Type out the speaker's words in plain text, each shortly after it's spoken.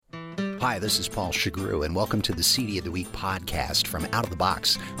Hi, this is Paul Chagru, and welcome to the CD of the Week podcast from Out of the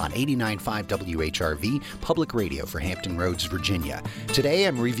Box on 89.5 WHRV, public radio for Hampton Roads, Virginia. Today,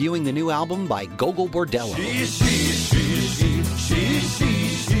 I'm reviewing the new album by Gogol Bordello.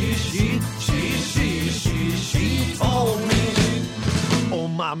 She told me,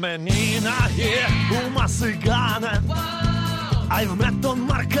 uma menina uma cigana. I've met on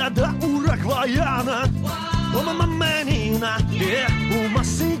marca da Uruguaiana. Uma menina uma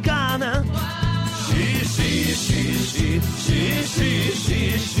cigana.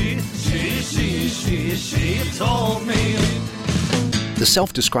 She told me. The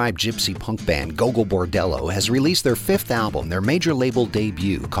self-described gypsy punk band Gogol Bordello has released their fifth album, their major label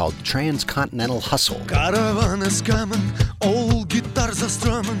debut, called Transcontinental Hustle. Caravan is coming, old guitars are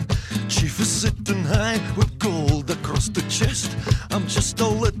strumming. Chief is sitting high with gold across the chest. I'm just a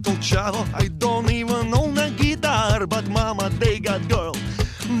little chavo, I don't even own a guitar, but mama, they got girl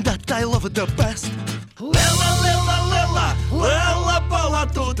that I love the best. Lela pala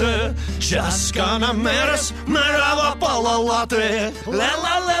tute, Chaskana meres, merava pala late.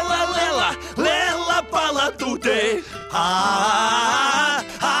 Lela pala tute.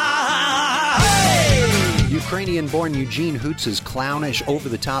 Ukrainian-born Eugene Hoots' clownish,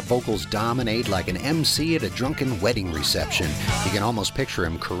 over-the-top vocals dominate like an MC at a drunken wedding reception. You can almost picture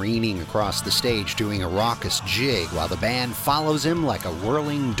him careening across the stage doing a raucous jig while the band follows him like a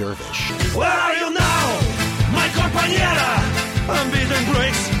whirling dervish. Where are you now, my compañera? I'm beating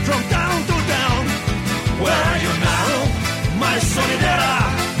breaks from town to town. Where are you now, my solidera?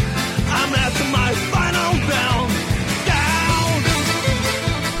 I'm at my final down.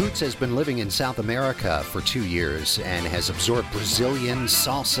 Hoots has been living in South America for 2 years and has absorbed Brazilian,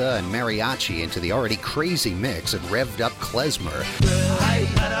 salsa, and mariachi into the already crazy mix of revved-up klezmer,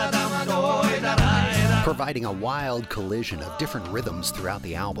 providing a wild collision of different rhythms throughout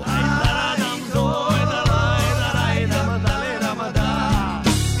the album.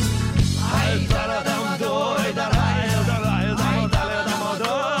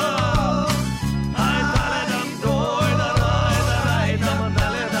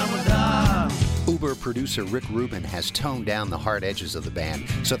 Producer Rick Rubin has toned down the hard edges of the band,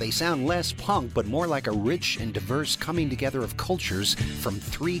 so they sound less punk but more like a rich and diverse coming together of cultures from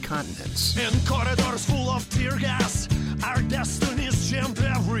 3 continents. In corridors full of tear gas, our destinies jammed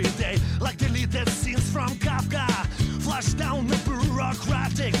every day, like deleted scenes from Kafka, flash down the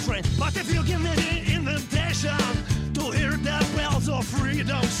bureaucratic train. But if you give me the invitation to hear the bells of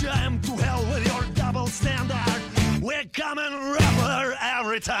freedom chime, to hell with your double standard, we're coming rougher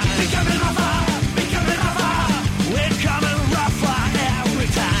every time. We're coming rougher.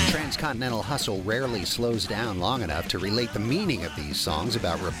 Transcontinental Hustle rarely slows down long enough to relate the meaning of these songs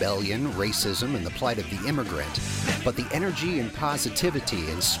about rebellion, racism, and the plight of the immigrant. But the energy and positivity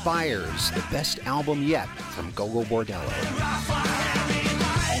inspires the best album yet from Gogol Bordello.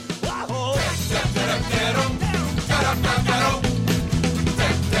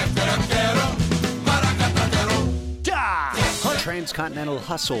 Transcontinental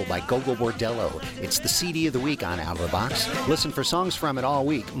Hustle by Gogol Bordello. It's the CD of the week on Out of the Box. Listen for songs from it all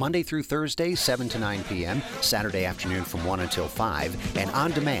week, Monday through Thursday, 7 to 9 p.m., Saturday afternoon from 1 until 5, and on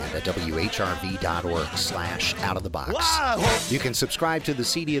demand at whrv.org/outofthebox. You can subscribe to the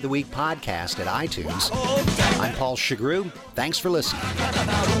CD of the Week podcast at iTunes. I'm Paul Chagru. Thanks for listening.